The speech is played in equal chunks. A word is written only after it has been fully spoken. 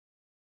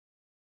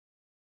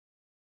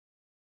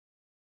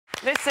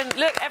Listen,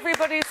 look,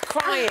 everybody's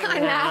crying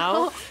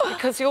now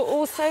because you're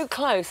all so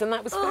close, and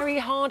that was very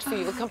hard for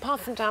you. We'll come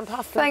pass them down,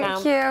 pass them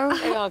down. Thank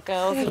you. They are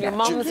girls, and your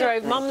mums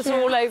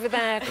are all over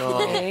there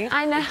crying.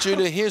 I know.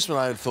 Julia, here's what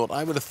I would have thought.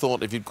 I would have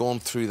thought if you'd gone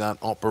through that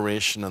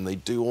operation and they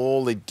do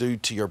all they do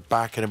to your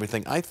back and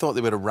everything, I thought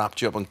they would have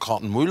wrapped you up in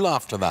cotton wool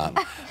after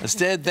that.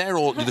 Instead, they're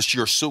all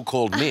your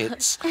so-called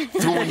mates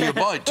throwing you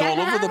about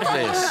all over the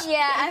place.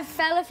 Yeah, I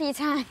fell a few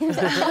times.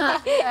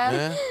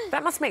 Yeah.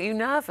 That must make you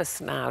nervous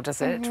now, does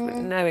it?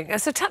 Knowing.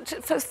 So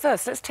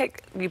first, let's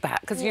take you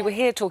back, because you were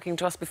here talking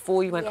to us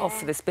before you went off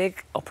for this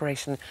big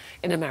operation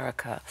in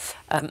America,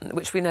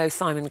 which we know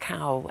Simon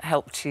Cowell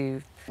helped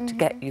you to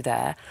get you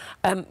there.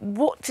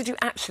 What did you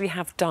actually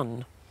have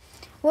done?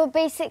 Well,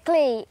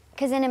 basically,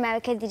 because in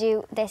America they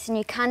do this and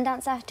you can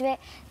dance after it,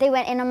 they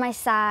went in on my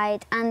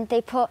side and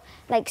they put,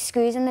 like,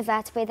 screws in the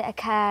vertebrae that are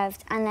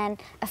curved and then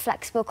a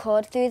flexible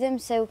cord through them,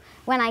 so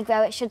when I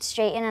grow it should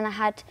straighten, and I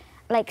had,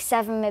 like,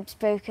 7 ribs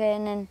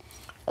broken and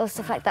all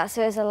stuff like that,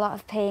 so it was a lot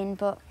of pain,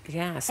 but...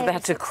 Yeah, so they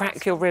had to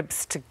crack your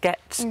ribs to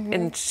get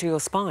into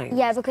your spine?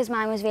 Yeah, because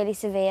mine was really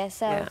severe,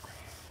 so...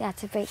 You had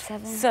to break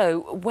 7.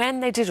 So, when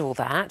they did all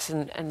that,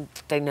 and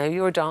they know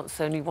you're a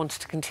dancer and you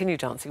wanted to continue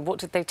dancing, what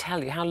did they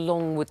tell you? How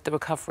long would the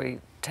recovery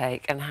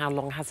take, and how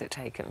long has it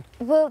taken?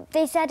 Well,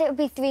 they said it would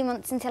be 3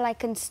 months until I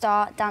can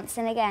start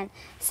dancing again.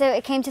 So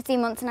it came to 3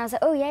 months and I was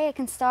like, oh, yeah, I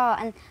can start.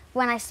 And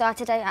when I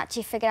started, I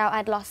actually figured out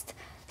I'd lost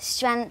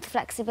strength,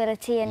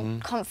 flexibility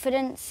and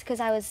confidence, because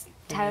I was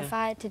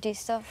terrified to do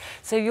stuff.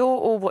 So you're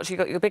all watching, you've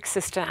got your big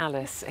sister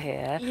Alice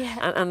here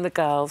and the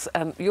girls.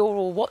 You're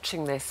all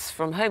watching this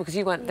from home because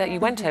you weren't there.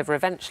 You went over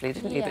eventually,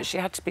 didn't you? But she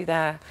had to be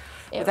there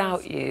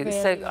without you. Really,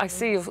 so I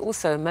see you're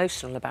also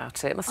emotional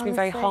about it. It must have been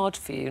very hard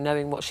for you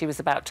knowing what she was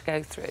about to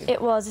go through.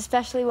 It was,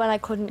 especially when I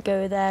couldn't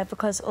go there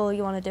because all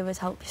you want to do is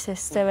help your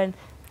sister, and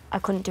I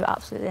couldn't do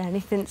absolutely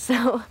anything,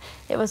 so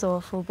it was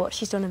awful, but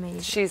she's done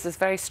amazing. She's a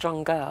very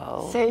strong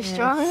girl. So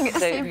strong,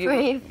 so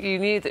brave. You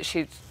knew that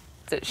she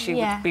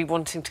would be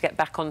wanting to get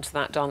back onto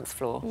that dance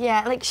floor.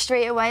 Yeah, like,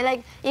 straight away.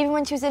 Like, even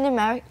when she was in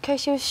America,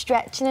 she was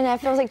stretching and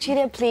everything. I was like,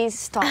 Julia, please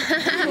stop.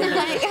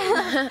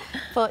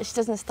 But she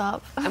doesn't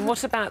stop. And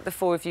what about the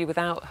 4 of you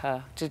without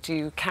her? Did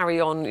you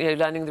carry on, you know,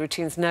 learning the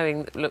routines,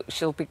 knowing that, look,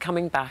 she'll be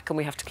coming back and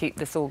we have to keep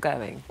this all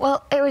going?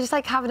 Well, it was just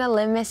like having a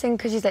limb missing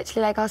because she's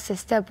literally like our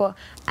sister. But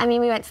I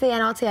mean, we went to the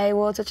NRTA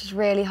Awards, which was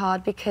really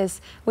hard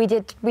because we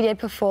did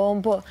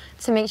perform, but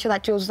to make sure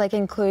that Jules was like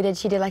included,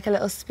 she did like a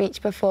little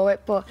speech before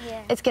it. But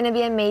it's going to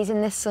be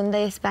amazing this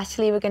Sunday,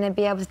 especially. We're going to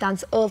be able to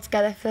dance all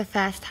together for the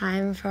first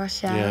time for our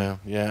show.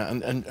 Yeah,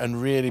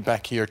 and really,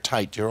 Becky, you're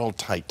tight. You're all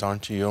tight,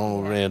 aren't you? You're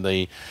all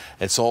really...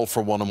 It's all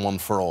for one and one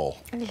for all.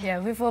 Yeah,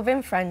 we've all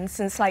been friends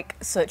since, like,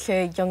 such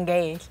a young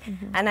age.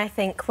 And I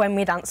think when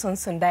we dance on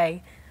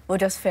Sunday, we'll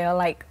just feel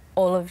like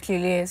all of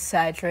Julia's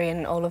surgery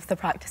and all of the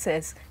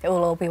practices, it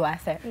will all be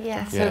worth it.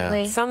 Yeah,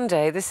 absolutely.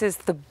 Sunday, this is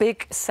the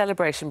big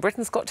celebration,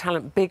 Britain's Got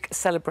Talent big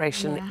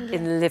celebration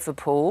in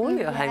Liverpool,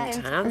 your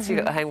hometown, so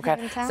you've got a home crowd.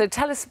 So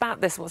tell us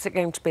about this, what's it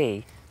going to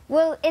be?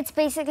 Well, it's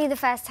basically the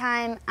first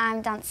time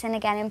I'm dancing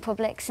again in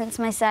public since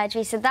my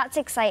surgery, so that's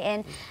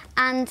exciting.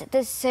 And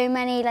there's so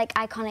many, like,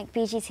 iconic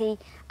BGT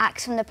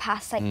acts from the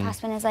past, like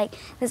past winners, like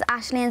there's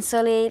Ashley and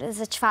Sully, there's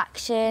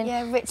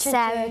Attraction, Richard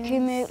Sarah Jones.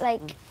 Kumu,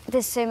 like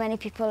there's so many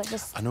people.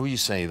 I know you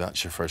say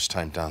that's your first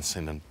time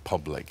dancing in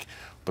public,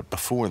 but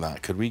before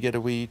that, could we get a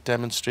wee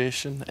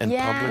demonstration in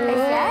public?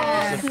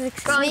 Yeah. Sneak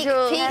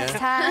peek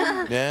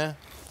time. Yeah.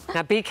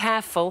 Now be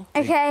careful.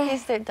 Okay.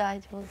 Please don't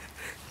die, Jules.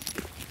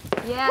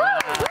 Yeah.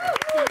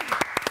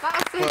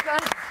 That was so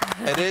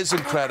good. It is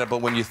incredible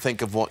when you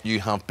think of what you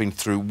have been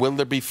through. Will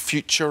there be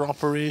future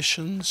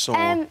operations?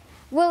 Or?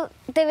 Well,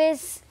 there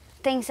is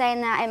things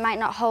saying that it might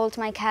not hold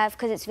my curve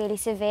because it's really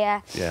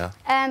severe. Yeah.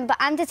 But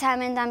I'm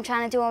determined. I'm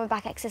trying to do all my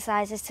back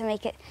exercises to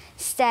make it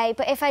stay.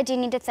 But if I do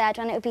need a third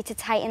one, it would be to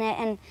tighten it,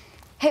 and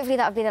hopefully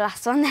that would be the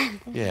last one then.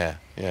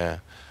 Yeah.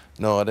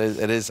 No, it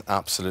is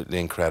absolutely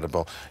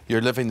incredible. You're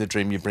living the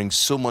dream. You bring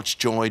so much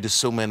joy to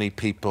so many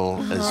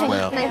people as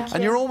well.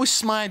 And you're always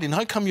smiling.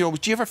 How come you're always...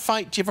 Do you ever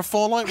fight? Do you ever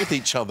fall out with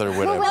each other or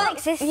whatever? Well, we're like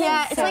sisters.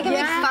 Yeah, it's like a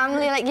big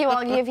family. Like, you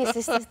argue with your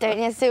sisters,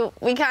 don't you? So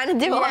we kind of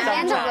do all We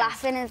end up that.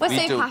 laughing.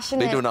 We're so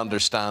passionate. They don't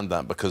understand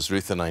that because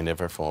Ruth and I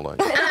never fall out.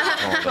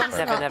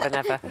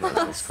 Never.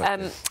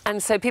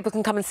 And so people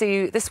can come and see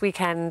you this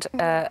weekend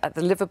at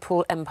the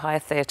Liverpool Empire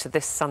Theatre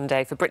this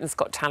Sunday for Britain's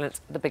Got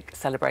Talent, the big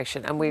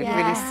celebration. And we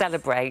really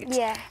celebrate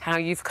how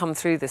you've come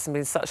through this and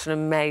been such an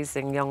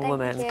amazing young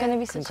woman. you. It's going to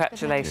be such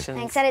Congratulations.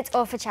 Thanks. And it's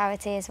all for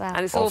charity as well.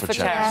 And it's all for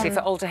charity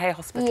for Alder Hey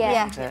Hospital,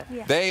 isn't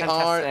it? They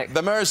are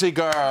the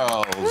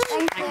MerseyGirls.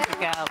 Thank you. Thank you,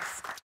 girls.